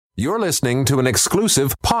You're listening to an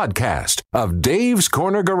exclusive podcast of Dave's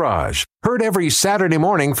Corner Garage. Heard every Saturday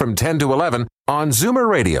morning from 10 to 11 on Zoomer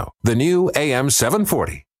Radio, the new AM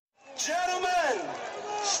 740. Gentlemen,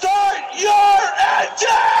 start your engine!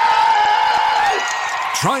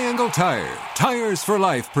 Triangle Tire, Tires for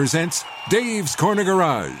Life presents Dave's Corner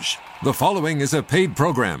Garage. The following is a paid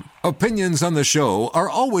program. Opinions on the show are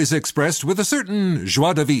always expressed with a certain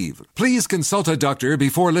joie de vivre. Please consult a doctor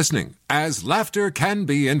before listening, as laughter can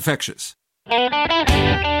be infectious.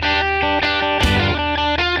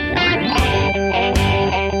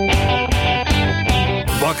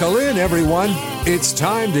 Buckle in, everyone. It's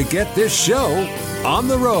time to get this show on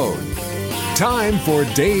the road. Time for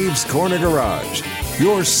Dave's Corner Garage,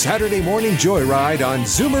 your Saturday morning joyride on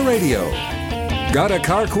Zoomer Radio. Got a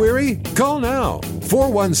car query? Call now,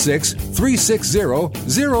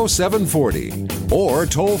 416-360-0740. Or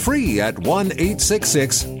toll free at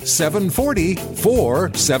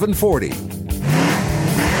 1-866-740-4740.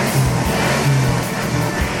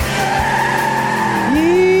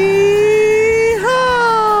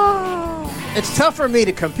 It's tough for me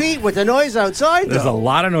to compete with the noise outside, There's a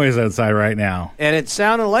lot of noise outside right now. And it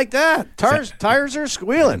sounded like that. Tires are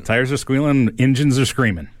squealing. Tires are squealing, engines are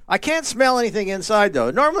screaming. I can't smell anything inside,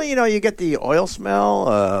 though. Normally, you get the oil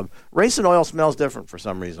smell. Racing oil smells different for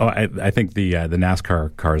some reason. Oh, I think the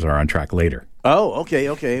NASCAR cars are on track later. Oh, okay.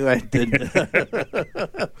 I did.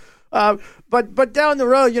 But down the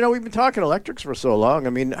road, we've been talking electrics for so long. I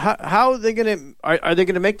mean, how are they going to are they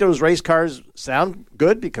going to make those race cars sound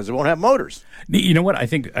good because it won't have motors? You know what? I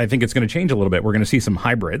think it's going to change a little bit. We're going to see some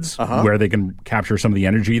hybrids where they can capture some of the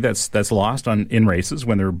energy that's lost in races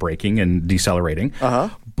when they're braking and decelerating.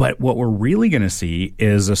 But what we're really going to see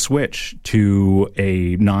is a switch to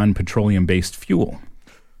a non-petroleum based fuel.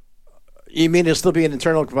 You mean it'll still be an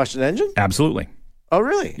internal combustion engine? Absolutely. Oh,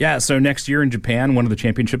 really? Yeah, so next year in Japan, one of the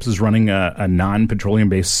championships is running a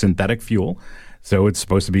non-petroleum-based synthetic fuel. So it's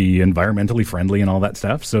supposed to be environmentally friendly and all that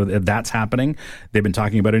stuff. So that's happening. They've been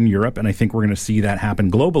talking about it in Europe, and I think we're going to see that happen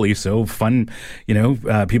globally. So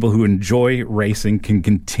people who enjoy racing can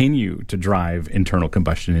continue to drive internal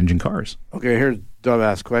combustion engine cars. Okay, here's a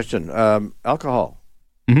dumbass question. Alcohol.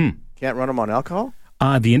 Mm-hmm. Can't run them on alcohol?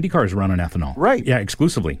 The Indy cars run on ethanol. Right. Yeah,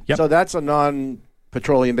 exclusively. Yep. So that's a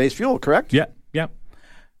non-petroleum-based fuel, correct? Yeah.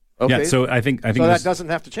 Okay. Yeah, so I think so that doesn't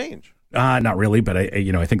have to change. Not really, but I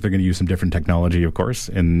think they're going to use some different technology, of course,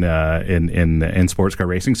 in sports car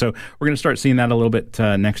racing. So we're going to start seeing that a little bit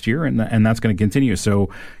next year, and that's going to continue.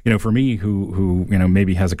 So for me, who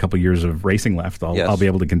maybe has a couple years of racing left, I'll be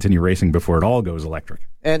able to continue racing before it all goes electric.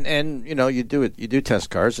 And you do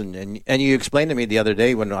test cars, and you explained to me the other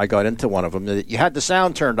day when I got into one of them that you had the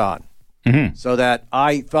sound turned on. Mm-hmm. So that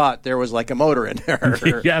I thought there was like a motor in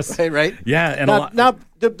there. Yes. Right? Yeah. And now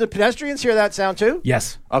the pedestrians hear that sound too?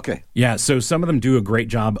 Yes. Okay. Yeah. So some of them do a great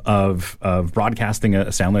job of broadcasting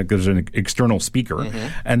a sound like there's an external speaker.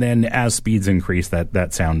 And then as speeds increase,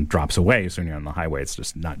 that sound drops away. So when you're on the highway, it's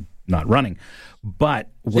just not running. But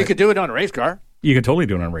you could do it on a race car. You could totally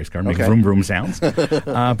do it on a race car, make vroom vroom sounds.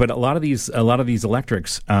 But a lot of these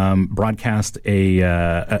electrics broadcast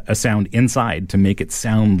a sound inside to make it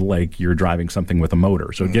sound like you're driving something with a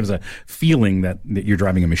motor. So it gives a feeling that you're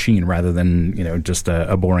driving a machine rather than just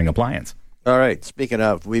a boring appliance. All right. Speaking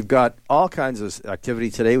of, we've got all kinds of activity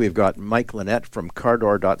today. We've got Mike Lynette from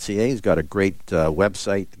cardoor.ca. He's got a great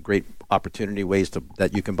website, great opportunity ways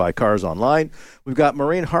that you can buy cars online. We've got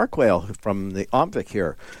Maureen Harquail from the OMVIC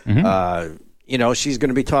here. She's going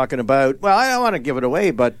to be talking about, well, I don't want to give it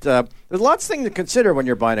away, but there's lots of things to consider when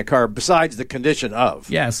you're buying a car besides the condition of.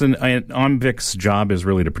 Yes, and OMVIC's job is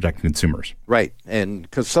really to protect consumers. Right, and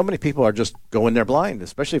because so many people are just going there blind,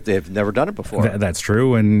 especially if they've never done it before. That's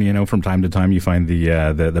true, and from time to time you find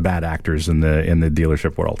the bad actors in the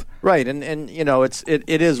dealership world. Right, and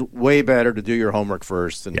it is way better to do your homework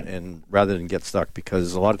first and rather than get stuck,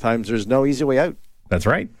 because a lot of times there's no easy way out. That's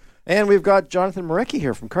right. And we've got Jonathan Marecki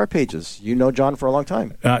here from Car Pages. You know John for a long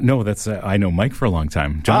time. No, that's I know Mike for a long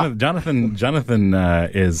time. Jonathan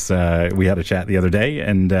is. We had a chat the other day,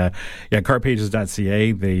 and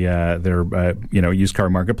carpages.ca. They're used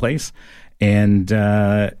car marketplace, and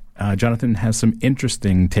Jonathan has some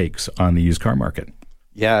interesting takes on the used car market.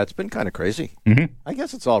 Yeah, it's been kind of crazy. Mm-hmm. I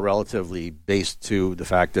guess it's all relatively based to the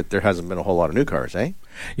fact that there hasn't been a whole lot of new cars, eh?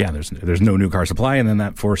 Yeah, there's no new car supply, and then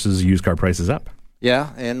that forces used car prices up.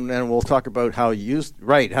 Yeah, and we'll talk about how used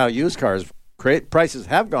cars prices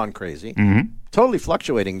have gone crazy. Mm-hmm. Totally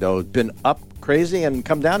fluctuating, though. Been up crazy and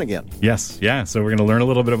come down again. Yes, yeah. So we're going to learn a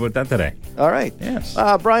little bit about that today. All right. Yes.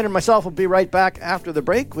 Brian and myself will be right back after the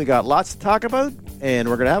break. We got lots to talk about, and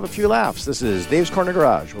we're going to have a few laughs. This is Dave's Corner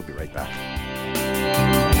Garage. We'll be right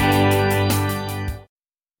back.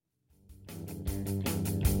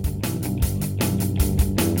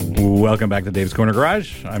 Welcome back to Dave's Corner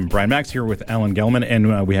Garage. I'm Brian Max here with Alan Gelman,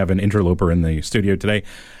 and we have an interloper in the studio today,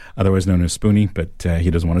 otherwise known as Spoonie, but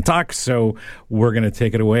he doesn't want to talk, so we're going to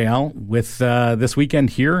take it away, Al, with this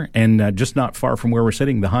weekend here, and just not far from where we're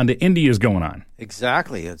sitting, the Honda Indy is going on.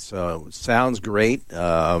 Exactly. It sounds great.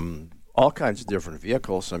 All kinds of different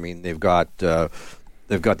vehicles. I mean, they've got the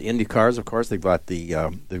Indy cars, of course. They've got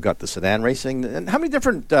the sedan racing. And how many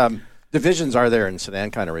different divisions are there in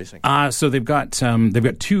sedan kind of racing? So they've got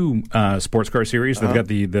two sports car series. They've got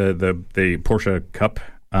the Porsche Cup,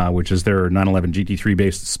 which is their 911 GT3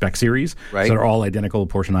 based spec series. Right. So they're all identical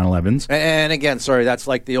Porsche 911s. And again, sorry, that's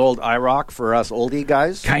like the old IROC for us oldie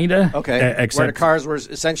guys? Kinda. Okay. Except where the cars were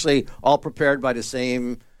essentially all prepared by the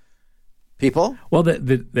same people? Well, the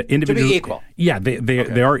individual... To be equal. Yeah,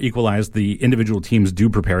 they are equalized. The individual teams do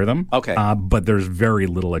prepare them. Okay. But there's very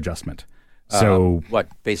little adjustment. So what,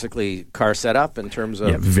 basically car setup in terms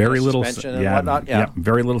of very little suspension and whatnot? Yeah,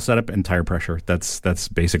 very little setup and tire pressure. That's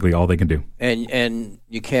basically all they can do. And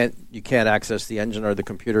you can't access the engine or the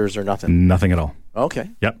computers or nothing? Nothing at all. Okay.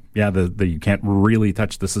 Yep. Yeah, you can't really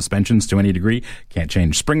touch the suspensions to any degree. Can't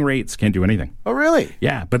change spring rates. Can't do anything. Oh, really?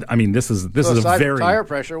 Yeah, but I mean, this is aside a very... from tire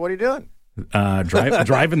pressure, what are you doing?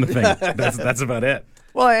 Driving the thing. That's about it.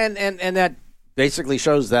 Well, and that basically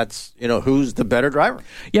shows that's who's the better driver.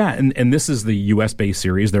 Yeah, and this is the U.S. based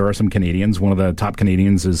series. There are some Canadians. One of the top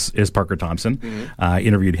Canadians is Parker Thompson. Mm-hmm.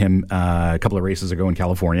 Interviewed him a couple of races ago in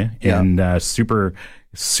California, and super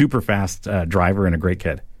fast driver and a great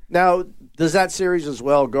kid. Now, does that series as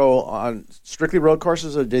well go on strictly road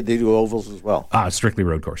courses, or did they do ovals as well? Strictly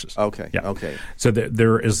road courses. Okay. Yeah. Okay. So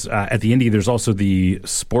there is at the Indy. There's also the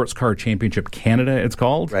Sports Car Championship Canada. It's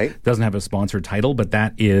called. Right. Doesn't have a sponsored title, but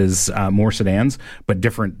that is more sedans, but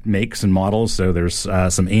different makes and models. So there's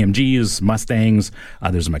some AMGs, Mustangs.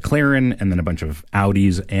 There's a McLaren, and then a bunch of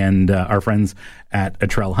Audis. And our friends at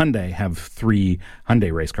Atrell Hyundai have 3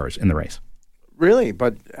 Hyundai race cars in the race. Really,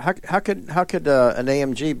 but how could an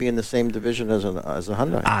AMG be in the same division as a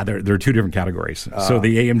Hyundai? They're 2 different categories. So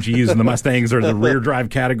the AMGs and the Mustangs are the rear drive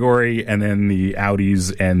category, and then the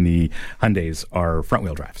Audis and the Hyundais are front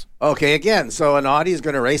wheel drives. Okay, again, so an Audi is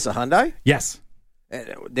going to race a Hyundai? Yes.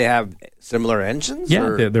 They have similar engines?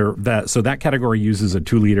 Yeah, so that category uses a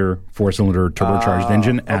 2-liter 4-cylinder turbocharged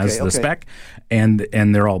engine as the spec, and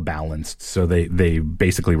they're all balanced, so they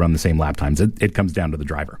basically run the same lap times. It comes down to the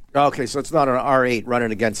driver. Okay, so it's not an R8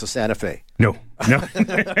 running against a Santa Fe. No.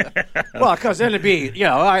 Well, because then it'd be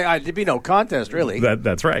there'd be no contest really.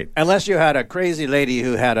 That's right. Unless you had a crazy lady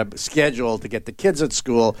who had a schedule to get the kids at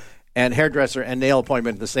school and hairdresser and nail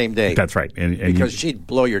appointment the same day. That's right. And because she'd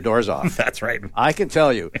blow your doors off. That's right. I can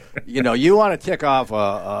tell you, you want to tick off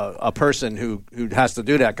a person who has to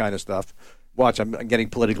do that kind of stuff. Watch, I'm getting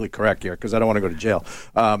politically correct here because I don't want to go to jail.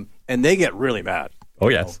 And they get really mad. Oh,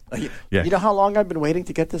 yes. Yeah. You know how long I've been waiting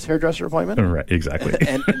to get this hairdresser appointment? Right, exactly.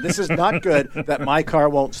 and this is not good that my car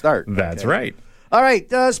won't start. That's right. All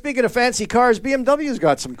right, speaking of fancy cars, BMW's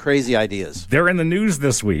got some crazy ideas. They're in the news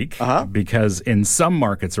this week because in some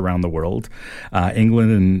markets around the world,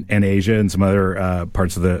 England and Asia and some other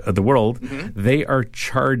parts of the world, they are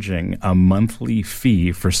charging a monthly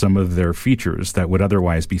fee for some of their features that would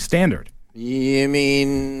otherwise be standard. You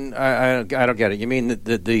mean, I don't get it. You mean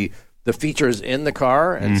the features in the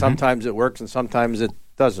car, and sometimes it works and sometimes it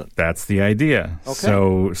doesn't. That's the idea. Okay.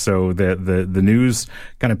 So the news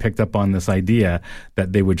kind of picked up on this idea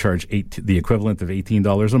that they would charge the equivalent of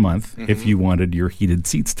 $18 a month if you wanted your heated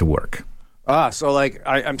seats to work. So like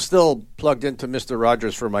I'm still plugged into Mr.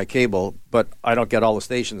 Rogers for my cable, but I don't get all the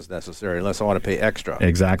stations necessary unless I want to pay extra.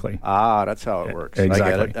 Exactly. That's how it works.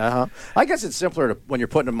 Exactly. I get it. I guess it's simpler when you're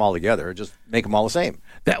putting them all together. Just make them all the same.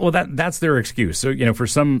 That's their excuse. So, for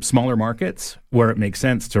some smaller markets where it makes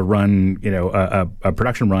sense to run, a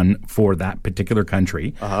production run for that particular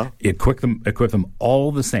country, equip them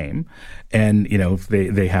all the same, and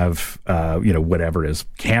they have whatever it is,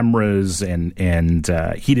 cameras and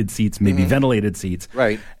heated seats, maybe ventilated seats,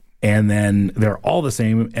 right? And then they're all the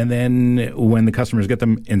same. And then when the customers get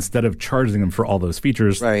them, instead of charging them for all those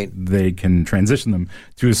features, they can transition them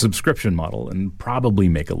to a subscription model and probably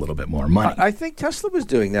make a little bit more money. I think Tesla was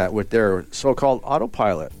doing that with their so-called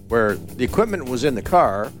autopilot, where the equipment was in the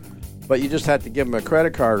car, but you just had to give them a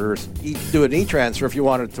credit card or do an e-transfer if you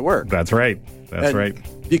wanted it to work. That's right. That's right.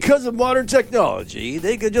 Because of modern technology,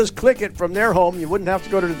 they could just click it from their home. You wouldn't have to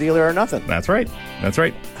go to the dealer or nothing. That's right. That's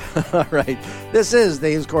right. All right. This is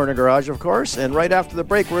Dave's Corner Garage, of course. And right after the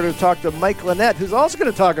break, we're going to talk to Mike Lynette, who's also going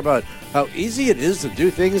to talk about how easy it is to do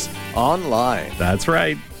things online. That's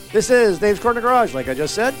right. This is Dave's Corner Garage. Like I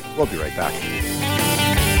just said, we'll be right back.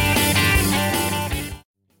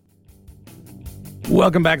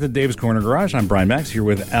 Welcome back to Dave's Corner Garage. I'm Brian Max here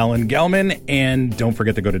with Alan Gelman. And don't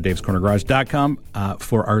forget to go to davescornergarage.com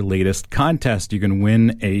for our latest contest. You can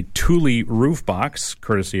win a Thule roof box,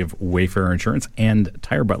 courtesy of Wayfarer Insurance and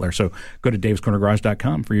Tire Butler. So go to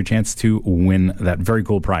davescornergarage.com for your chance to win that very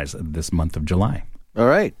cool prize this month of July. All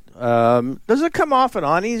right. Does it come off and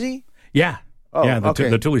on easy? Yeah. Oh, yeah, okay.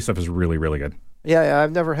 The Thule stuff is really, really good. Yeah,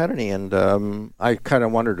 I've never had any, and I kind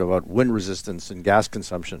of wondered about wind resistance and gas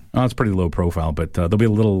consumption. Oh, it's pretty low profile, but there'll be a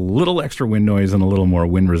little extra wind noise and a little more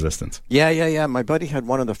wind resistance. Yeah. My buddy had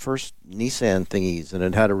one of the first Nissan thingies, and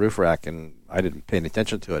it had a roof rack, and I didn't pay any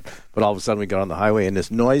attention to it. But all of a sudden, we got on the highway, and this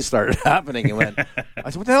noise started happening. And went, I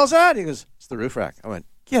said, "What the hell's that?" He goes, "It's the roof rack." I went,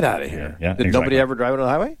 "Get out of here!" Yeah, Did exactly. nobody ever drive it on the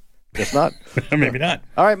highway? Guess not. Maybe not.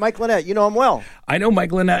 All right, Mike Lynette, you know him well. I know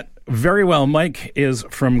Mike Lynette very well. Mike is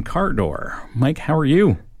from Car Door. Mike, how are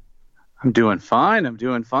you? I'm doing fine.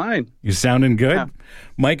 You sounding good? Yeah.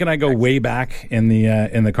 Mike and I go way back in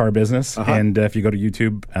the car business, and if you go to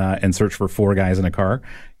YouTube and search for Four Guys in a Car,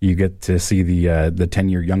 you get to see the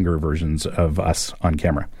 10-year younger versions of us on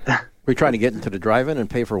camera. Were you trying to get into the drive-in and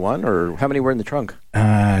pay for one, or how many were in the trunk?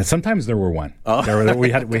 Sometimes there were one. Oh. we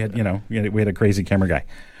had a crazy camera guy.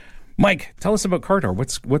 Mike, tell us about Car Door.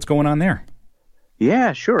 What's going on there?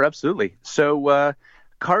 Yeah, sure, absolutely. So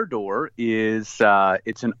Car Door is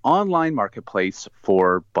it's an online marketplace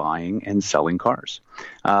for buying and selling cars.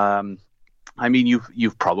 I mean,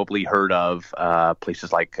 you've probably heard of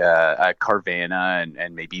places like Carvana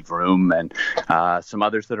and maybe Vroom and some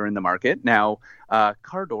others that are in the market. Now,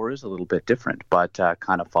 Car Door is a little bit different, but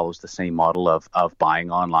kind of follows the same model of buying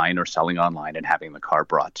online or selling online and having the car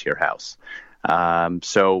brought to your house.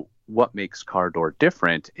 So what makes Car Door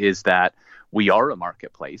different is that we are a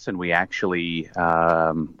marketplace, and we actually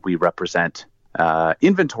we represent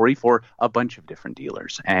inventory for a bunch of different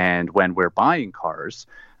dealers. And when we're buying cars,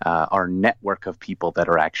 our network of people that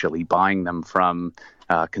are actually buying them from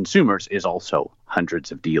consumers is also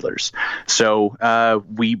hundreds of dealers. So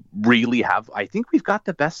we really have, I think we've got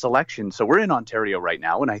the best selection. So we're in Ontario right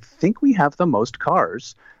now, and I think we have the most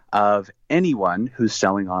cars of anyone who's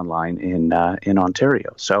selling online in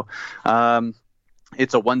Ontario. So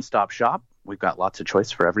it's a one-stop shop. We've got lots of choice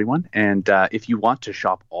for everyone. And if you want to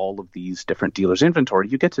shop all of these different dealers' inventory,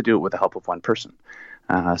 you get to do it with the help of one person.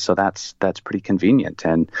 So that's pretty convenient.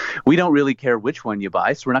 And we don't really care which one you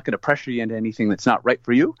buy, so we're not going to pressure you into anything that's not right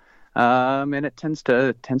for you. And it tends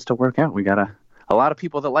to work out. We got a lot of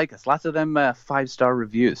people that like us, lots of them 5-star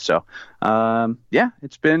reviews. So yeah,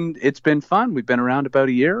 it's been fun. We've been around about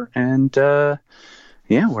a year, and yeah,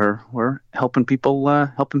 we're helping people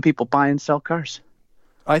buy and sell cars.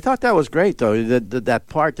 I thought that was great, though, that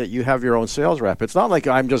part that you have your own sales rep. It's not like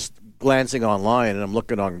I'm just glancing online and I'm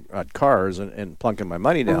looking at cars and plunking my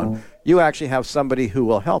money down. Mm-hmm. You actually have somebody who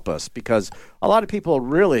will help us, because a lot of people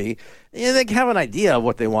really, they have an idea of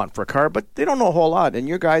what they want for a car, but they don't know a whole lot, and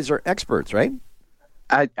you guys are experts, right?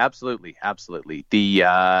 Absolutely.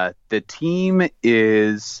 The team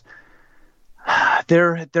is...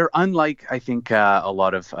 They're unlike, I think, a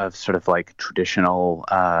lot of sort of like traditional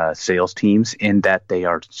sales teams, in that they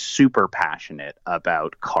are super passionate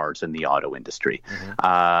about cars in the auto industry.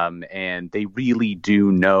 Mm-hmm. And they really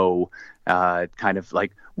do know kind of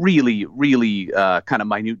like really kind of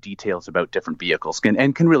minute details about different vehicles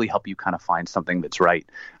and can really help you kind of find something that's right.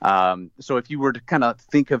 So if you were to kind of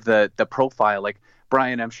think of the profile, like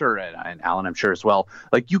Brian, I'm sure, and Alan, I'm sure as well,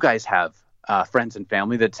 like you guys have friends and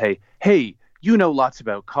family that say, hey, you know lots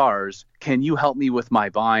about cars. Can you help me with my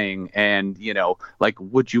buying? And, like,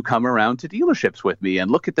 would you come around to dealerships with me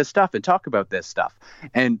and look at this stuff and talk about this stuff?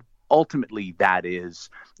 And ultimately, that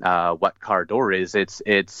is what Car Door is.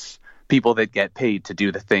 It's people that get paid to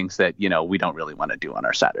do the things that, we don't really want to do on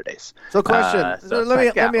our Saturdays. So question,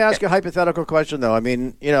 let me ask you a hypothetical question, though. I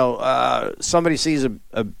mean, somebody sees a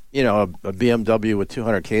BMW with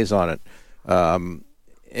 200 Ks on it.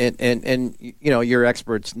 And your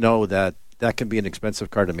experts know that can be an expensive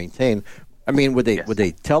car to maintain. I mean, would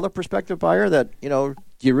they tell the prospective buyer that, do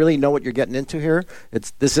you really know what you're getting into here?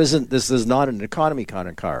 This is not an economy kind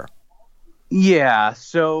of car. Yeah.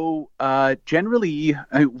 So generally,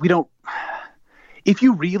 we don't. If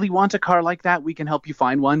you really want a car like that, we can help you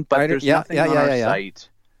find one. But there's nothing on our site.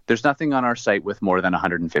 There's nothing on our site with more than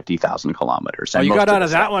 150,000 kilometers. You got out of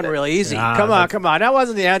that one really easy. Come on. That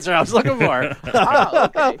wasn't the answer I was looking for.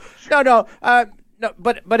 Okay. No.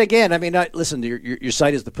 But again, I mean, listen. Your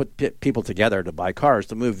site is to put people together to buy cars,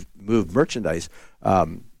 to move merchandise.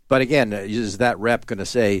 But again, is that rep going to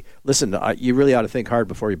say, "Listen, you really ought to think hard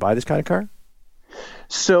before you buy this kind of car"?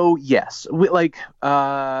 So yes, there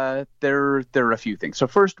are a few things. So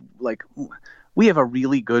first, like, we have a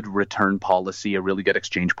really good return policy, a really good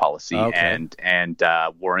exchange policy, and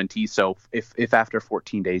warranty. So if after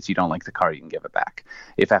 14 days you don't like the car, you can give it back.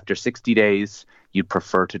 If after 60 days you'd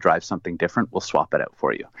prefer to drive something different, we'll swap it out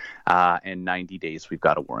for you. And 90 days, we've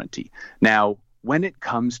got a warranty. Now, when it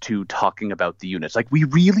comes to talking about the units, like, we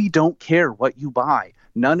really don't care what you buy.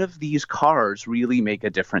 None of these cars really make a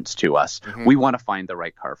difference to us. Mm-hmm. We want to find the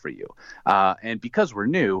right car for you. And because we're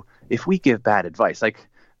new, if we give bad advice, like,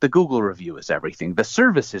 the Google review is everything. The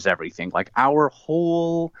service is everything. Like, our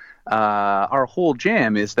whole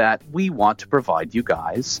jam is that we want to provide you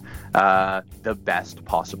guys the best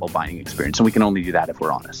possible buying experience, and we can only do that if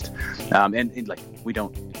we're honest. And like, we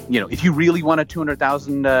don't, if you really want a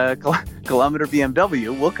 200,000 kilometer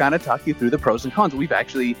BMW, we'll kind of talk you through the pros and cons. We've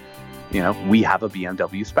actually, we have a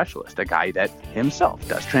BMW specialist, a guy that himself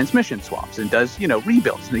does transmission swaps and does,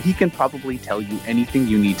 rebuilds. And he can probably tell you anything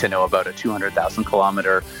you need to know about a 200,000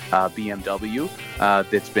 kilometer BMW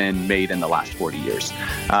that's been made in the last 40 years.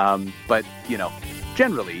 But,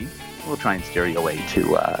 generally, we'll try and steer you away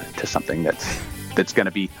to something that's going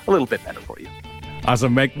to be a little bit better for you.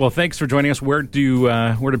 Awesome, Mike. Well, thanks for joining us. Where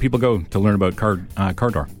do people go to learn about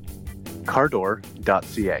CarDoor?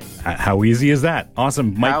 CarDoor.ca. How easy is that?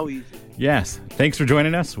 Awesome, Mike. How easy. Yes. Thanks for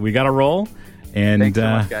joining us. We got to roll. And thanks so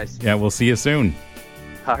much, guys. Yeah, we'll see you soon.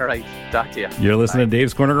 All right. Talk to you. You're listening to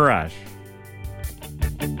Dave's Corner Garage.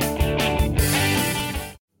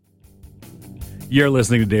 You're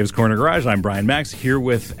listening to Dave's Corner Garage. I'm Brian Max here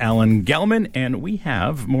with Alan Gelman, and we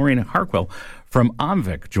have Maureen Harkwell from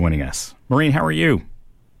Omvik joining us. Maureen, how are you?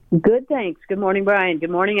 Good, thanks. Good morning, Brian.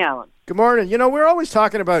 Good morning, Alan. Good morning. We're always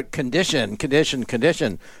talking about condition,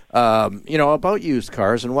 about used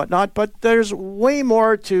cars and whatnot, but there's way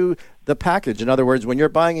more to the package. In other words, when you're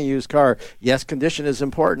buying a used car, yes, condition is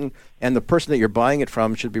important, and the person that you're buying it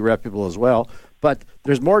from should be reputable as well, but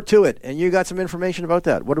there's more to it, and you got some information about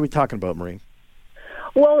that. What are we talking about, Maureen?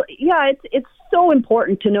 Well, yeah, it's so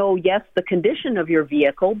important to know, yes, the condition of your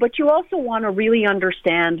vehicle, but you also want to really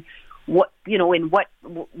understand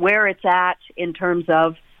where it's at in terms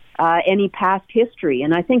of any past history.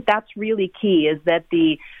 And I think that's really key, is that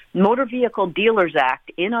the Motor Vehicle Dealers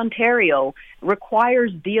Act in Ontario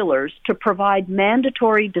requires dealers to provide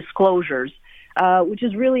mandatory disclosures, which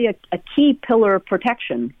is really a key pillar of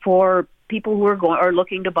protection for people who are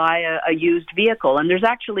looking to buy a used vehicle. And there's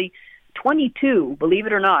actually 22, believe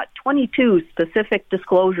it or not, 22 specific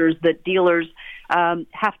disclosures that dealers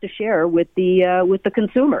have to share with the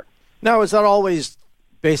consumer. Now, is that always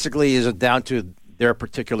basically, is it down to their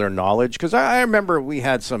particular knowledge? Because I remember we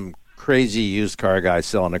had some crazy used car guy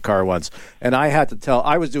selling a car once, and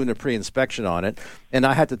I was doing a pre-inspection on it, and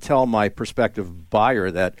I had to tell my prospective buyer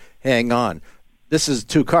that, hang on, this is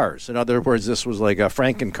two cars. In other words, this was like a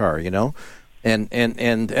Franken car, and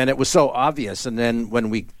it was so obvious. And then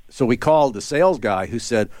we called the sales guy who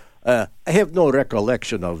said, I have no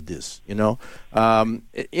recollection of this, can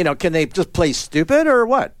they just play stupid or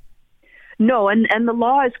what? No, and the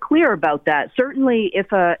law is clear about that. Certainly,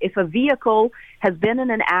 if a vehicle has been in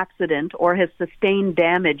an accident or has sustained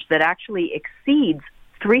damage that actually exceeds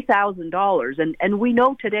 $3,000, and we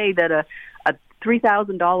know today that a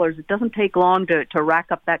 $3,000, it doesn't take long to rack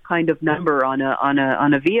up that kind of number on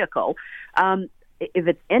a vehicle. If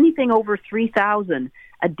it's anything over $3,000,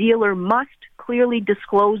 a dealer must clearly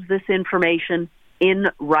disclose this information in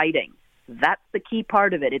writing. That's the key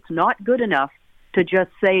part of it. It's not good enough to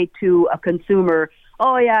just say to a consumer,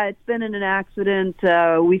 oh, yeah, it's been in an accident,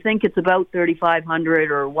 we think it's about $3,500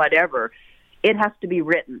 or whatever. It has to be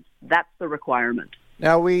written. That's the requirement.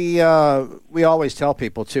 Now, we always tell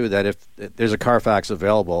people, too, that if there's a Carfax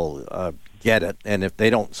available, get it. And if they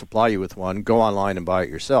don't supply you with one, go online and buy it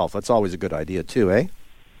yourself. That's always a good idea, too, eh?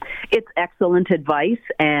 It's excellent advice.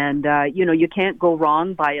 And, you can't go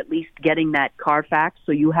wrong by at least getting that Carfax,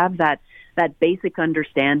 so you have that basic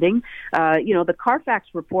understanding. The Carfax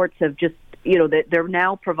reports have just, they're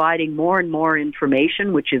now providing more and more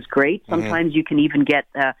information, which is great. Sometimes you can even get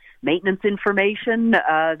maintenance information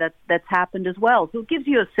that's happened as well. So it gives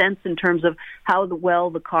you a sense in terms of how well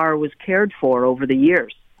the car was cared for over the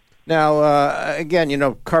years. Now,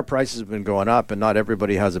 again, car prices have been going up, and not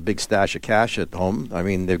everybody has a big stash of cash at home. I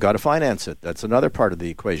mean, they've got to finance it. That's another part of the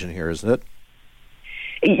equation here, isn't it?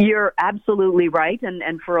 You're absolutely right,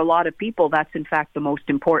 and for a lot of people, that's in fact the most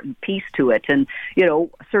important piece to it. And,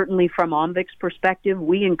 certainly from Omvik's perspective,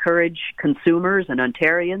 we encourage consumers and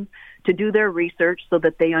Ontarians to do their research so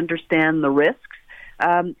that they understand the risks,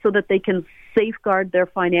 so that they can safeguard their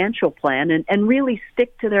financial plan and really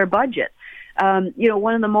stick to their budget.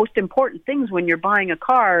 One of the most important things when you're buying a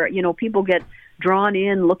car, people get drawn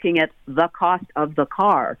in looking at the cost of the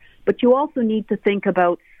car, but you also need to think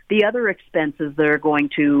about the other expenses that are going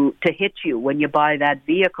to hit you when you buy that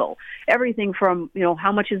vehicle. Everything from,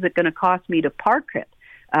 how much is it going to cost me to park it?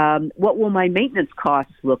 What will my maintenance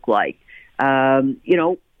costs look like?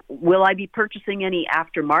 Will I be purchasing any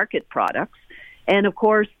aftermarket products? And of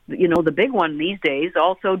course, the big one these days,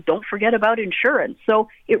 also don't forget about insurance. So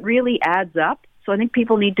it really adds up. So I think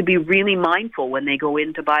people need to be really mindful when they go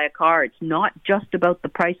in to buy a car. It's not just about the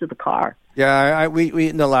price of the car. Yeah, we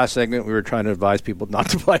in the last segment, we were trying to advise people not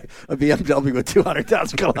to buy a BMW with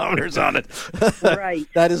 200,000 kilometers on it. Right.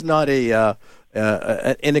 That is not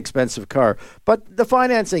an inexpensive car. But the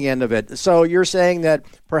financing end of it, so you're saying that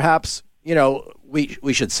perhaps,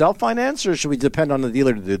 we should self-finance, or should we depend on the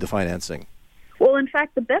dealer to do the financing? Well, in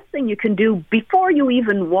fact, the best thing you can do before you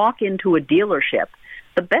even walk into a dealership,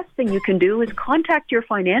 the best thing you can do is contact your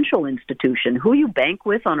financial institution, who you bank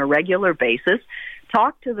with on a regular basis,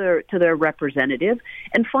 talk to their representative,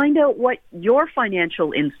 and find out what your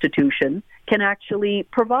financial institution can actually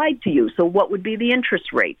provide to you. So what would be the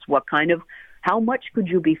interest rates? How much could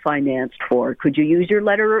you be financed for? Could you use your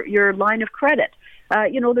line of credit?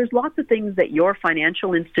 There's lots of things that your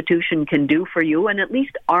financial institution can do for you and at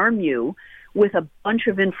least arm you with a bunch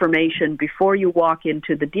of information before you walk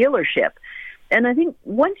into the dealership. And I think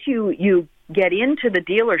once you get into the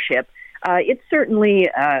dealership, it's certainly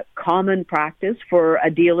common practice for a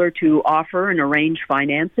dealer to offer and arrange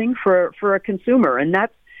financing for a consumer, and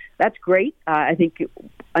that's great. I think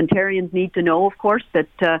Ontarians need to know, of course,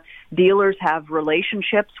 that dealers have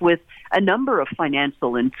relationships with a number of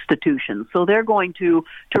financial institutions, so they're going to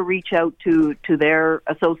reach out to their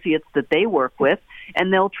associates that they work with,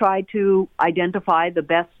 and they'll try to identify the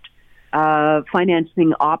best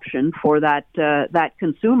financing option for that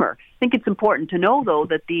consumer. I think it's important to know, though,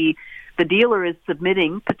 that the dealer is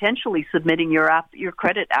potentially submitting your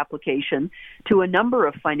credit application to a number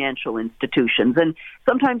of financial institutions, and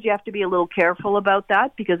sometimes you have to be a little careful about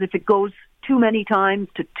that, because if it goes too many times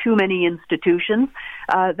to too many institutions,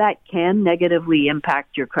 that can negatively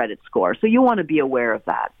impact your credit score. So you want to be aware of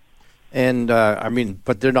that. And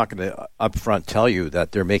but they're not going to upfront tell you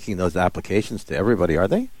that they're making those applications to everybody, are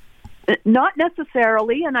they? Not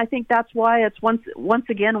necessarily, and I think that's why it's once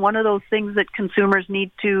again one of those things that consumers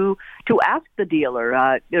need to ask the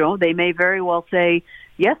dealer. They may very well say,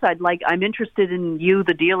 "Yes, I'm interested in you,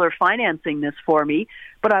 the dealer, financing this for me,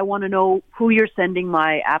 but I want to know who you're sending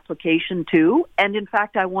my application to, and in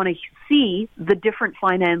fact, I want to see the different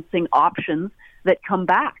financing options that come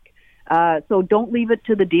back." So don't leave it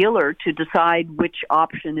to the dealer to decide which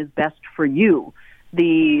option is best for you.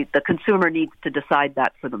 The consumer needs to decide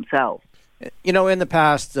that for themselves. In the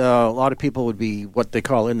past, a lot of people would be what they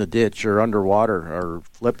call in the ditch or underwater or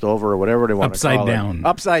flipped over or whatever they want to call it. Upside down.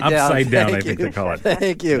 Upside down, Thank I think they call it.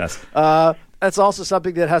 Thank you. Yes. That's also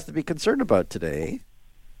something that has to be concerned about today.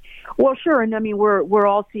 Well, sure, and I mean we're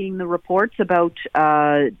all seeing the reports about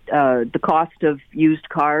the cost of used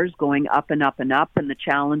cars going up and up and up, and the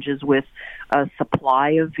challenges with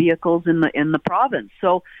supply of vehicles in the province.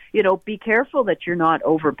 So be careful that you're not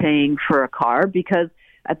overpaying for a car, because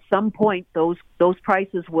at some point those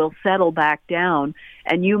prices will settle back down,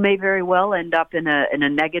 and you may very well end up in a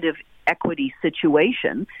negative equity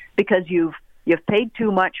situation because you've paid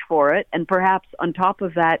too much for it, and perhaps on top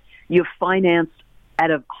of that you've financed at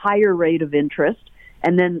a higher rate of interest.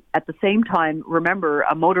 And then at the same time, remember,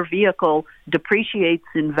 a motor vehicle depreciates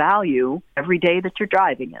in value every day that you're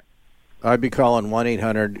driving it. I'd be calling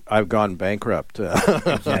 1-800, I've gone bankrupt.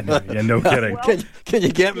 No kidding. Can you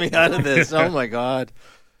get me out of this? Oh, my God.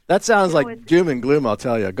 That sounds like doom and gloom, I'll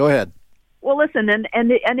tell you. Go ahead. Well, listen, and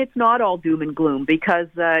it's not all doom and gloom, because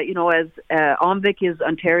as OMVIC is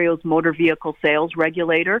Ontario's motor vehicle sales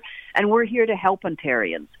regulator, and we're here to help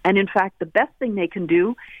Ontarians. And in fact, the best thing they can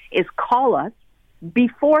do is call us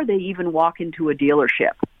before they even walk into a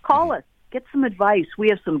dealership. Call us, get some advice. We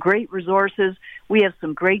have some great resources, we have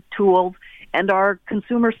some great tools, and our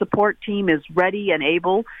consumer support team is ready and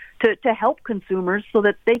able to help consumers so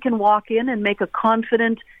that they can walk in and make a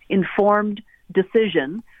confident, informed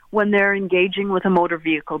decision when they're engaging with a motor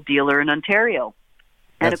vehicle dealer in Ontario.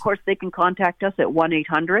 And, of course, they can contact us at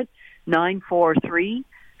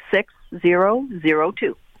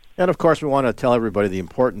 1-800-943-6002. And, of course, we want to tell everybody the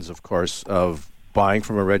importance, of course, of buying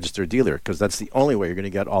from a registered dealer, because that's the only way you're going to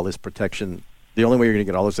get all this protection, the only way you're going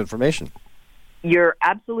to get all this information. You're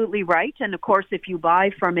absolutely right. And, of course, if you buy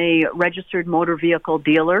from a registered motor vehicle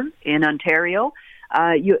dealer in Ontario,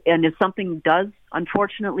 and if something does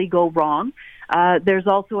unfortunately go wrong, there's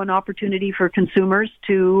also an opportunity for consumers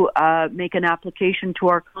to make an application to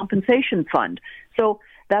our compensation fund. So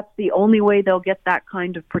that's the only way they'll get that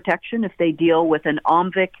kind of protection, if they deal with an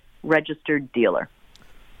OMVIC registered dealer.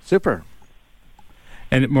 Super.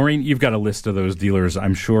 And Maureen, you've got a list of those dealers,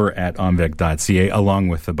 I'm sure, at omvic.ca, along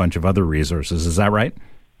with a bunch of other resources. Is that right?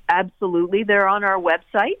 Absolutely. They're on our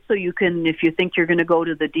website, so you can, if you think you're going to go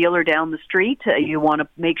to the dealer down the street, you want to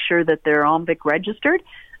make sure that they're OMVIC registered,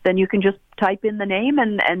 then you can just type in the name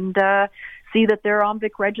and see that they're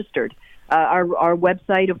OMVIC registered. Our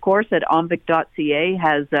website, of course, at omvic.ca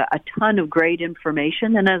has a ton of great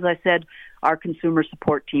information, and as I said, our consumer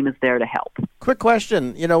support team is there to help. Quick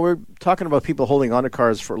question. We're talking about people holding onto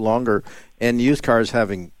cars for longer and used cars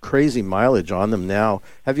having crazy mileage on them now.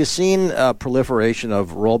 Have you seen a proliferation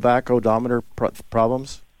of rollback odometer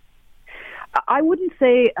problems? I wouldn't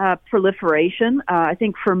say proliferation. I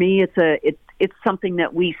think for me it's something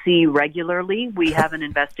that we see regularly. We have an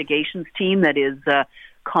investigations team that is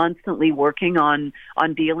constantly working on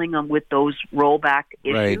dealing with those rollback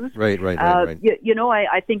issues. Right.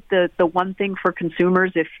 I think the one thing for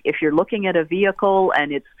consumers, if you're looking at a vehicle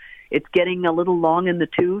and it's getting a little long in the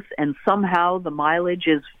tooth and somehow the mileage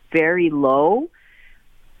is very low,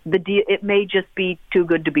 it may just be too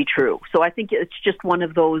good to be true. So I think it's just one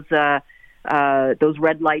of those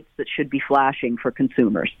red lights that should be flashing for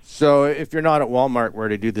consumers. So if you're not at Walmart where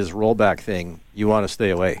they do this rollback thing, you want to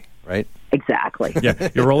stay away, right? Exactly. Yeah,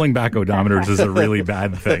 your rolling back odometers is a really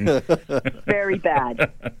bad thing. Very bad.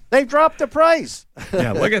 They dropped the price.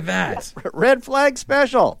 Yeah, look at that. Red flag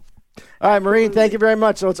special. All right, Maureen, thank you very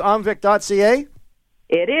much. So it's omvic.ca?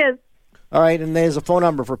 It is. All right, and there's a phone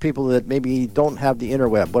number for people that maybe don't have the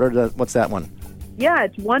interweb. What's that one? Yeah,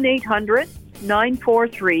 it's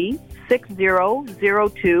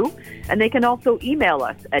 1-800-943-6002, and they can also email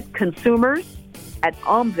us at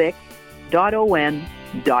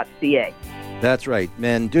consumers@omvic.on.ca. That's right,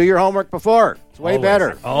 men. Do your homework before. It's way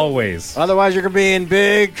better. Always. Otherwise, you're going to be in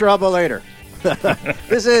big trouble later.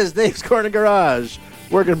 This is Dave's Corner Garage.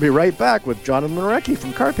 We're going to be right back with Jonathan Marecki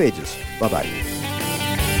from Car Pages. Bye-bye.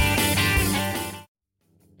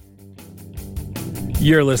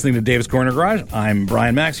 You're listening to Dave's Corner Garage. I'm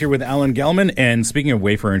Brian Max here with Alan Gelman. And speaking of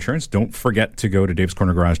Wayfair Insurance, don't forget to go to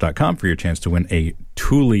davescornergarage.com for your chance to win a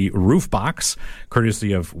Thule roof box,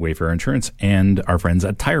 courtesy of Wayfair Insurance and our friends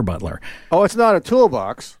at Tire Butler. Oh, it's not a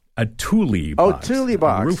toolbox. A Thule box. Oh, Thule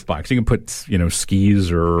box. A roof box. You can put,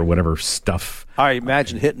 skis or whatever stuff. I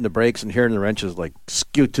imagine hitting the brakes and hearing the wrenches like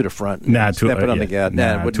scoot to the front. Stepping on the gas.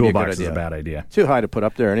 Toolbox is a bad idea. Too high to put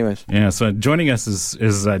up there anyways. Yeah, so joining us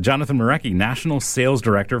is Jonathan Marecki, National Sales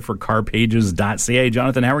Director for CarPages.ca.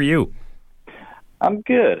 Jonathan, how are you? I'm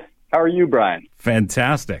good. How are you, Brian?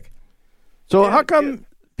 Fantastic. So how come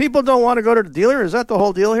people don't want to go to the dealer? Is that the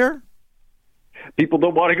whole deal here? People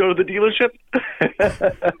don't want to go to the dealership?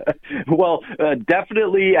 Well,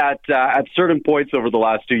 definitely at certain points over the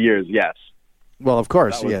last 2 years, yes. Well, of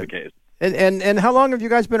course, that was the case. And how long have you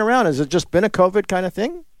guys been around? Has it just been a COVID kind of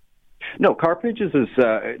thing? No, Car Pages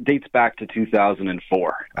dates back to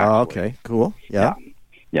 2004. Oh, okay, cool. Yeah.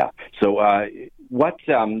 So what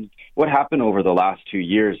happened over the last 2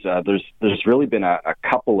 years? There's really been a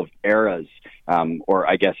couple of eras, or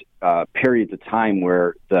I guess periods of time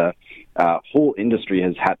where the whole industry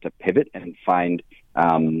has had to pivot and find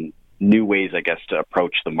new ways, I guess, to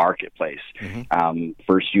approach the marketplace. Mm-hmm.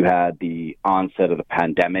 First, you had the onset of the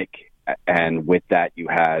pandemic, and with that, you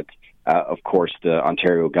had, of course, the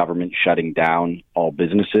Ontario government shutting down all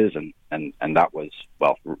businesses, and that was,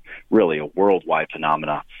 well, really a worldwide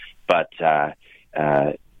phenomena. But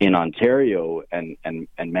in Ontario and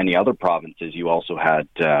many other provinces, you also had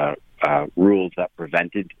rules that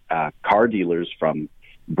prevented car dealers from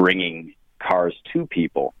bringing cars to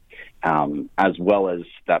people, as well as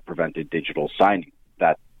that prevented digital signing.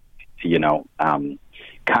 That,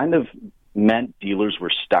 kind of meant dealers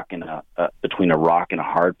were stuck in between a rock and a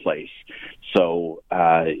hard place. So,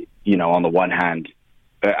 on the one hand,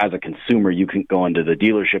 as a consumer, you couldn't go into the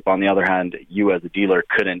dealership. On the other hand, you as a dealer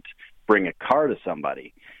couldn't bring a car to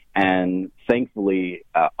somebody. And thankfully,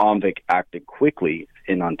 OMVIC acted quickly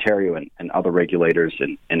in Ontario and other regulators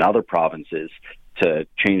in other provinces to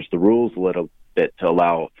change the rules a little bit to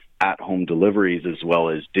allow at-home deliveries as well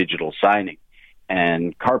as digital signing.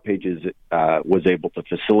 And Car Pages was able to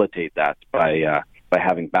facilitate that by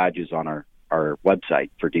having badges on our website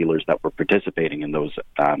for dealers that were participating in those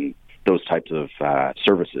types of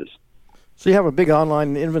services. So you have a big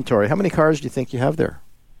online inventory. How many cars do you think you have there?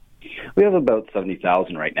 We have about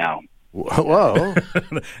 70,000 right now. Whoa.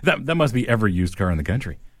 that must be every used car in the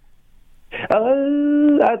country.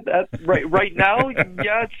 Right now,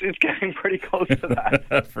 yeah, it's getting pretty close to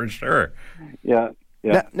that. For sure. Yeah.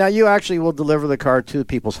 Now, you actually will deliver the car to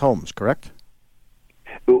people's homes, correct?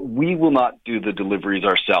 We will not do the deliveries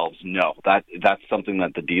ourselves. No, that's something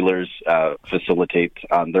that the dealers facilitate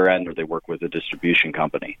on their end, or they work with a distribution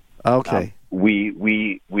company. Okay.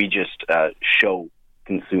 We just show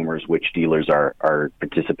consumers which dealers are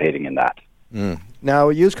participating in that. Now,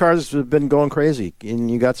 used cars have been going crazy,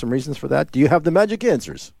 and you got some reasons for that. Do you have the magic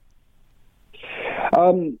answers?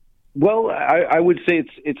 Well, I would say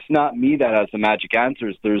it's not me that has the magic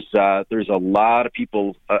answers. There's a lot of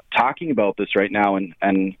people talking about this right now, and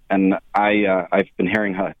I've been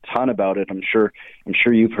hearing a ton about it. I'm sure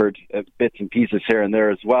you've heard bits and pieces here and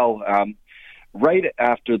there as well. Right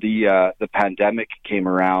after the pandemic came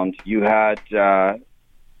around, you had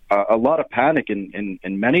a lot of panic in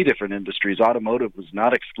many different industries. Automotive was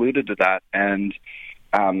not excluded to that, and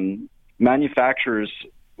manufacturers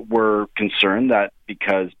were concerned that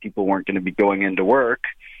because people weren't going to be going into work,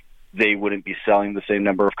 they wouldn't be selling the same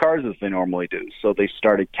number of cars as they normally do. So they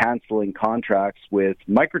started canceling contracts with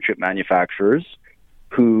microchip manufacturers,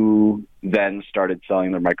 who then started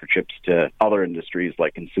selling their microchips to other industries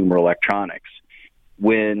like consumer electronics.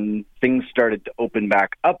 When things started to open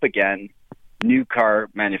back up again, new car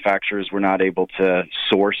manufacturers were not able to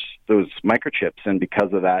source those microchips, and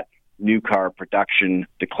because of that, new car production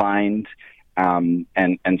declined.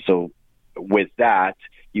 And so with that,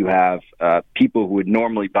 you have people who would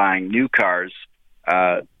normally buying new cars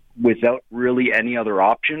without really any other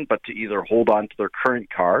option but to either hold on to their current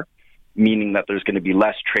car, meaning that there's going to be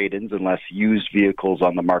less trade-ins and less used vehicles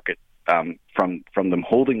on the market from them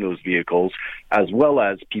holding those vehicles, as well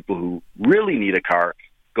as people who really need a car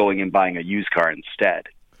going and buying a used car instead.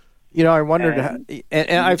 You know, I wondered,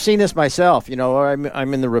 and I've seen this myself. You know,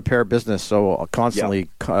 I'm in the repair business, so I'll constantly,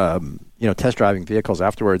 test driving vehicles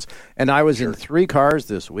afterwards. And I was in 3 cars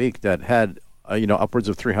this week that had, upwards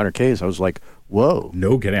of 300 Ks. I was like, whoa.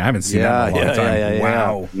 No kidding. I haven't seen that in a long time.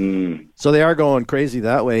 Wow. So they are going crazy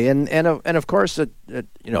that way. And of course, it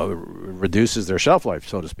reduces their shelf life,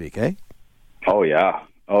 so to speak, eh? Oh, yeah.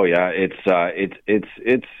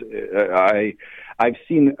 I've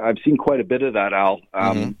seen quite a bit of that, Al.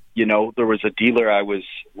 There was a dealer I was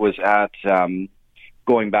at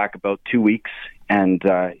going back about 2 weeks, and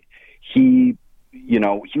he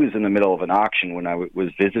was in the middle of an auction when I was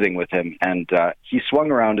visiting with him, and he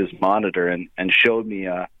swung around his monitor and showed me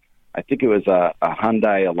I think it was a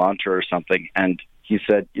Hyundai Elantra or something, and he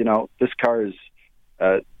said, this car is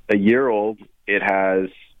a year old. It has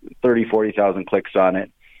 40,000 clicks on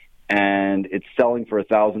it, and it's selling for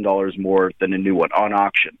 $1,000 more than a new one on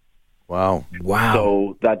auction. Wow.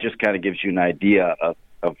 So that just kind of gives you an idea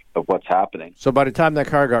of what's happening. So by the time that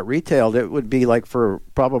car got retailed, it would be like for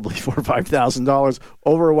probably $4,000 or $5,000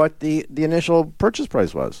 over what the initial purchase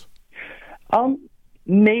price was.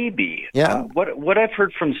 Maybe. Yeah. What I've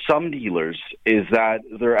heard from some dealers is that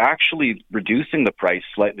they're actually reducing the price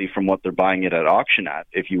slightly from what they're buying it at auction at,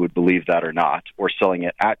 if you would believe that or not, or selling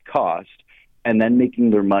it at cost, and then making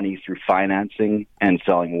their money through financing and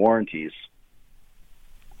selling warranties.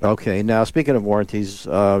 Okay. Now, speaking of warranties,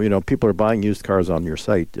 people are buying used cars on your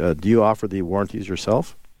site. Do you offer the warranties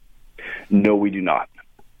yourself? No, we do not.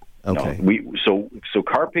 Okay. No, so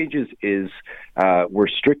CarPages is we're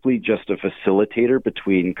strictly just a facilitator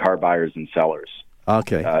between car buyers and sellers.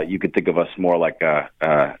 Okay. You could think of us more like a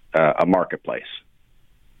marketplace.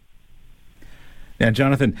 Now,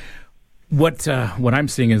 Jonathan, what I'm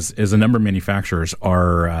seeing is a number of manufacturers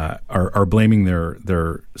are blaming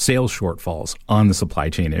their sales shortfalls on the supply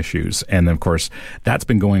chain issues, and of course that's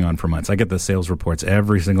been going on for months. I get the sales reports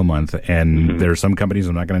every single month, and there are some companies,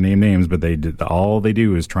 I'm not going to name names, but all they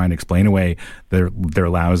do is try and explain away their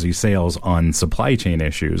lousy sales on supply chain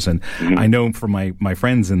issues. And I know from my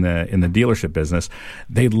friends in the dealership business,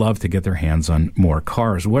 they'd love to get their hands on more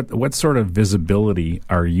cars. What sort of visibility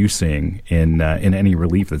are you seeing in any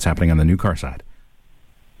relief that's happening on the new car side?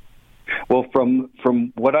 Well, from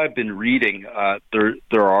what I've been reading,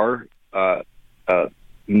 there are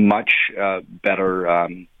much better,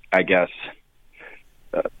 I guess.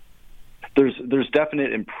 There's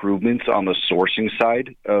definite improvements on the sourcing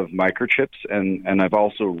side of microchips, and I've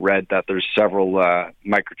also read that there's several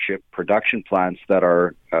microchip production plants that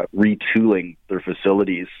are retooling their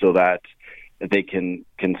facilities so that they can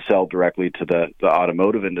sell directly to the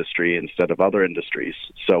automotive industry instead of other industries.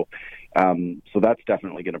 So that's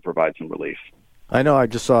definitely going to provide some relief. I know. I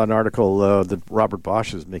just saw an article that Robert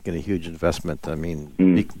Bosch is making a huge investment. I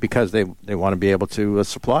mean, because they want to be able to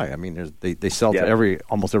supply. I mean, they sell to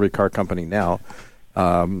almost every car company now.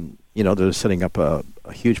 They're setting up a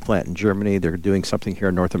huge plant in Germany. They're doing something here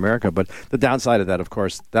in North America. But the downside of that, of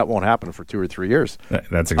course, that won't happen for 2 or 3 years.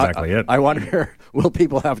 That's exactly it. I wonder, will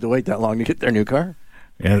people have to wait that long to get their new car?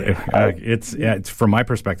 It's from my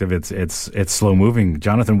perspective, it's slow moving.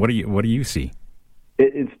 Jonathan, what do you see?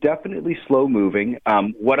 It's definitely slow moving.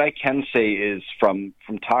 What I can say is from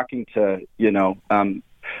talking to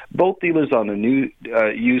both dealers on the new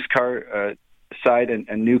used car side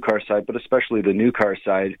and new car side, but especially the new car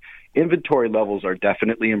side, inventory levels are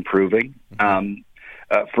definitely improving.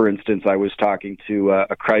 For instance, I was talking to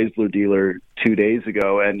a Chrysler dealer 2 days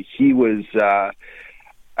ago, and he was,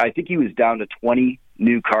 I think he was down to 20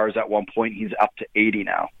 new cars at one point. He's up to 80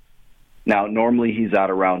 now. Now, normally he's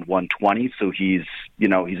at around 120, so he's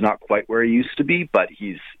not quite where he used to be, but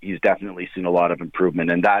he's definitely seen a lot of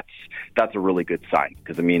improvement, and that's a really good sign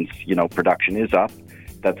because it means production is up.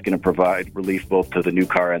 That's going to provide relief both to the new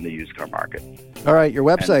car and the used car market. All right, your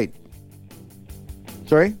website.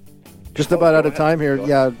 Sorry? Just about out of time here.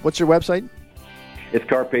 Yeah, what's your website? It's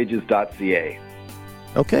carpages.ca.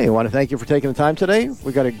 Okay, I want to thank you for taking the time today.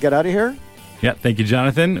 We got to get out of here. Yeah, thank you,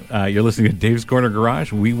 Jonathan. You're listening to Dave's Corner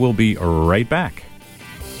Garage. We will be right back.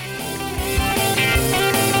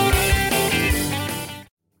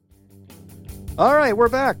 All right, we're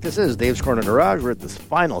back. This is Dave's Corner Garage. We're at this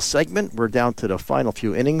final segment. We're down to the final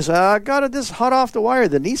few innings. Got it this hot off the wire.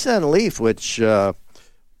 The Nissan Leaf, which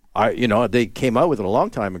they came out with it a long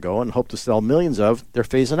time ago and hope to sell millions of, they're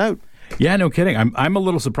phasing out. Yeah, no kidding. I'm a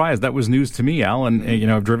little surprised. That was news to me, Al.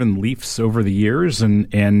 And I've driven Leafs over the years,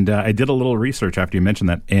 and I did a little research after you mentioned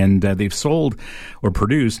that, and they've sold or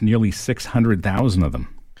produced nearly 600,000 of them.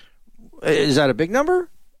 Is that a big number?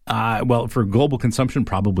 Well, for global consumption,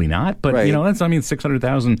 probably not. But right. That's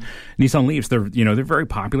 600,000 Nissan Leafs. They're they're very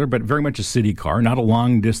popular, but very much a city car, not a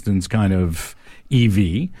long distance kind of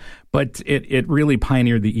EV. But it really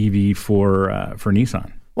pioneered the EV for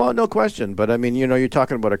Nissan. Well, no question. But, I mean, you're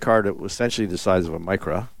talking about a car that was essentially the size of a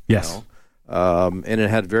Micra. Yes. And it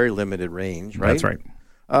had very limited range, right? That's right.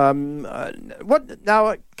 What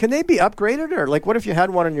now? Can they be upgraded, or what if you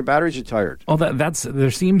had one and your battery's retired? Well, there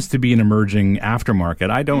seems to be an emerging aftermarket.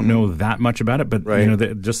 I don't know that much about it, but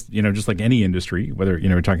right. just like any industry, whether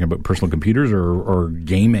we're talking about personal computers or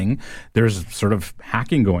gaming, there's sort of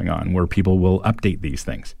hacking going on where people will update these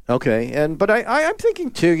things. Okay, but I'm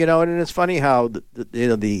thinking too, and it's funny how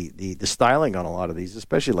the styling on a lot of these,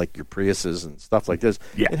 especially like your Priuses and stuff like this,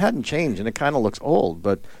 it hadn't changed and it kind of looks old,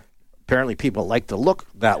 but apparently people like to look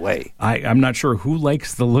that way. I'm not sure who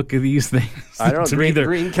likes the look of these things. I don't know,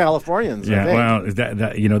 green Californians. Yeah, well,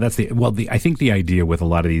 that's I think the idea with a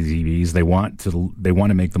lot of these EVs, they want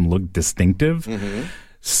to make them look distinctive,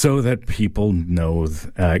 so that people know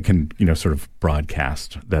can sort of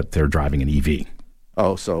broadcast that they're driving an EV.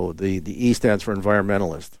 Oh, so the E stands for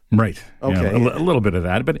environmentalist. Right. Okay. A little bit of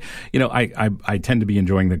that. But, I tend to be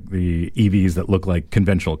enjoying the EVs that look like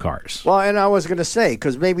conventional cars. Well, and I was going to say,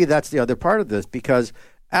 because maybe that's the other part of this, because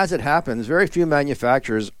as it happens, very few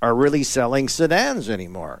manufacturers are really selling sedans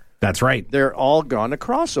anymore. That's right. They're all gone to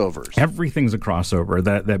crossovers. Everything's a crossover.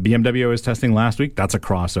 That BMW I was testing last week, that's a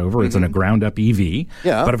crossover. It's in a ground-up EV.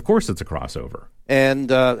 Yeah. But of course it's a crossover. And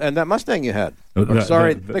that Mustang you had.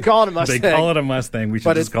 They call it a Mustang. They call it a Mustang. We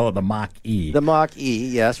should just call it the Mach-E. The Mach-E,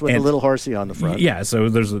 yes, with a little horsey on the front. Yeah, so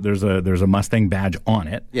there's a Mustang badge on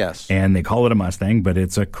it. Yes. And they call it a Mustang, but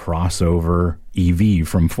it's a crossover EV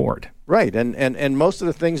from Ford. Right, and most of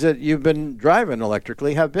the things that you've been driving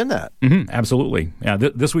electrically have been that. Mm-hmm, absolutely. Yeah,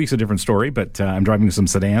 this week's a different story, but I'm driving some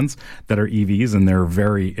sedans that are EVs, and they're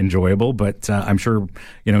very enjoyable. But I'm sure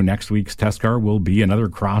next week's test car will be another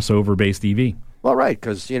crossover-based EV. Well, right,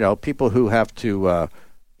 because people who have to have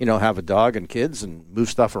a dog and kids and move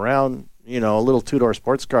stuff around, a little two-door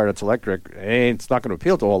sports car that's electric, it's not going to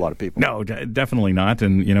appeal to a whole lot of people. No, definitely not.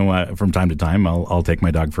 And from time to time, I'll take my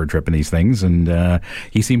dog for a trip in these things, and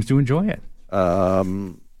he seems to enjoy it.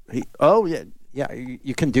 You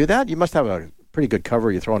can do that. You must have a pretty good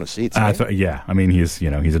cover you throw on the seats. Yeah, I mean he's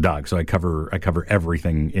a dog, so I cover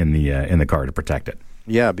everything in the car to protect it.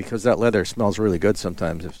 Yeah, because that leather smells really good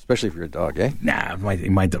sometimes, especially if you're a dog, eh? Nah,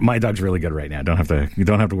 my dog's really good right now. You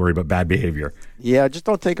don't have to worry about bad behavior. Yeah, just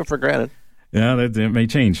don't take him for granted. Yeah, it may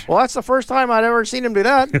change. Well, that's the first time I've ever seen him do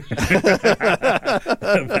that.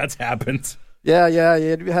 That's happened. Yeah,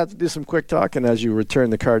 you have to do some quick talking as you return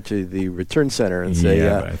the car to the return center and say,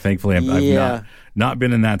 thankfully, I've not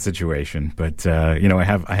been in that situation, but I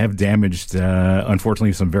have damaged,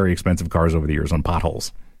 unfortunately, some very expensive cars over the years on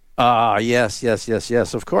potholes. Yes,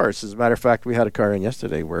 of course. As a matter of fact, we had a car in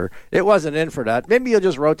yesterday where it wasn't in for that. Maybe you'll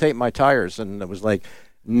just rotate my tires, and it was like,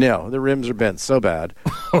 no, the rims are bent so bad.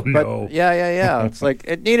 Oh, no. Yeah. It's like,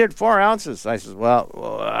 it needed 4 ounces. I said,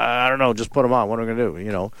 well, I don't know, just put them on. What am I going to do,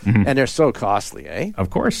 Mm-hmm. And they're so costly, eh?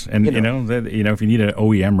 Of course. And, if you need an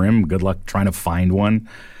OEM rim, good luck trying to find one.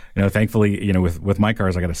 Thankfully, with my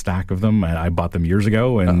cars, I got a stack of them. I bought them years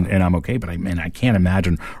ago, and I'm okay. But I can't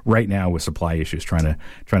imagine right now with supply issues trying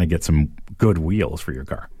to get some good wheels for your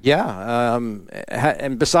car. Yeah,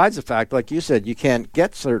 and besides the fact, like you said, you can't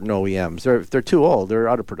get certain OEMs. They're too old. They're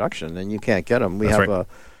out of production, and you can't get them.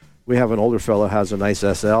 We have an older fellow has a nice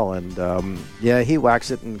SL, and he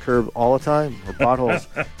whacks it in curb all the time, or potholes.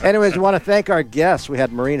 Anyways, we want to thank our guests. We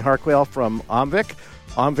had Maureen Harquail from Omvik,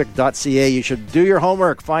 omvik.ca. You should do your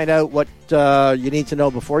homework, find out what you need to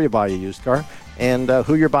know before you buy a used car, and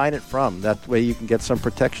who you're buying it from. That way you can get some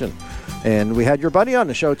protection. And we had your buddy on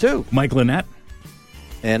the show, too. Mike Lynette.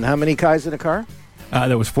 And how many guys in a car?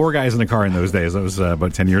 There was 4 guys in the car in those days. That was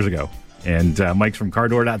about 10 years ago. And Mike's from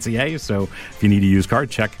cardoor.ca, so if you need a used car,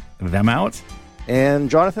 check them out. And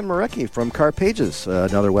Jonathan Marecki from Car Pages,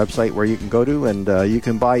 another website where you can go to and you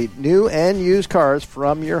can buy new and used cars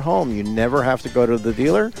from your home. You never have to go to the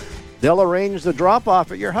dealer. They'll arrange the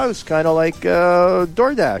drop-off at your house, kind of like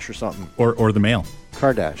DoorDash or something. Or the mail.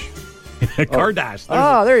 CarDash.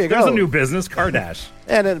 CarDash. There you go. There's a new business, CarDash.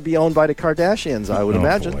 And it'd be owned by the Kardashians, I would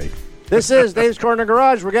imagine. Boy. This is Dave's Corner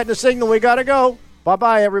Garage. We're getting a signal. We got to go.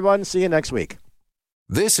 Bye-bye, everyone. See you next week.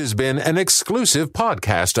 This has been an exclusive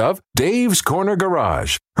podcast of Dave's Corner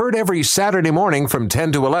Garage. Heard every Saturday morning from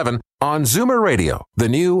 10 to 11 on Zoomer Radio, the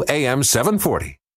new AM 740.